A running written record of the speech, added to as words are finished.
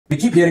We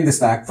keep hearing this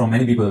fact from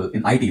many people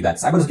in IT that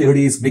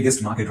cybersecurity is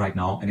biggest market right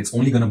now and it's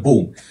only going to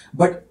boom.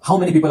 But how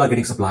many people are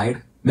getting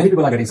supplied? Many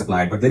people are getting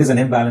supplied, but there is an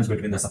imbalance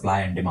between the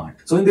supply and demand.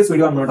 So in this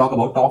video, I'm going to talk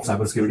about top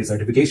cybersecurity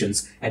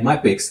certifications and my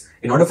picks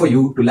in order for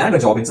you to land a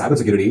job in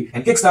cybersecurity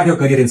and kickstart your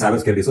career in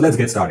cybersecurity. So let's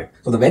get started.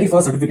 So the very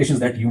first certifications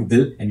that you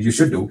will and you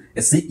should do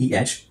is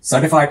CEH,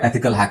 Certified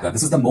Ethical Hacker.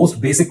 This is the most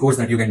basic course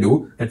that you can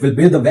do that will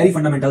build the very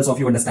fundamentals of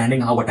you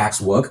understanding how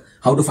attacks work,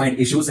 how to find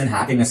issues in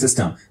hacking a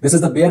system. This is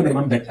the bare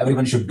minimum that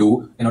everyone should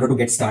do in order to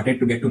get started,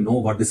 to get to know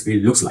what this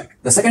field looks like.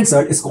 The second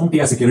cert is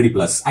CompTIA Security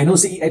Plus. I know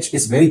CEH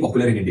is very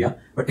popular in India,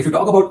 but if you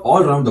talk about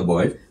all around the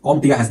world,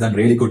 CompTIA has done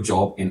really good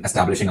job in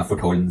establishing a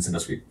foothold in this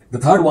industry. The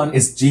third one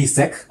is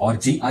GSEC or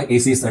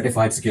GIAC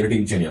Certified Security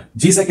Engineer.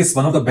 GSEC is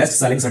one of the best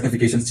selling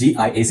certifications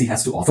GIAC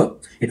has to offer.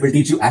 It will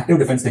teach you active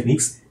defense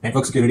techniques,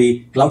 network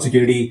security, cloud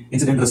security,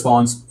 incident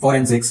response,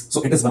 forensics.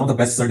 So it is one of the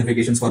best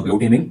certifications for blue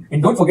teaming.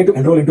 And don't forget to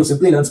enroll into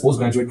Simplilearn's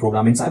postgraduate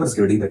program in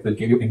cybersecurity that will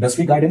give you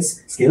industry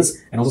guidance, skills,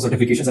 and also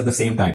certifications at the same time.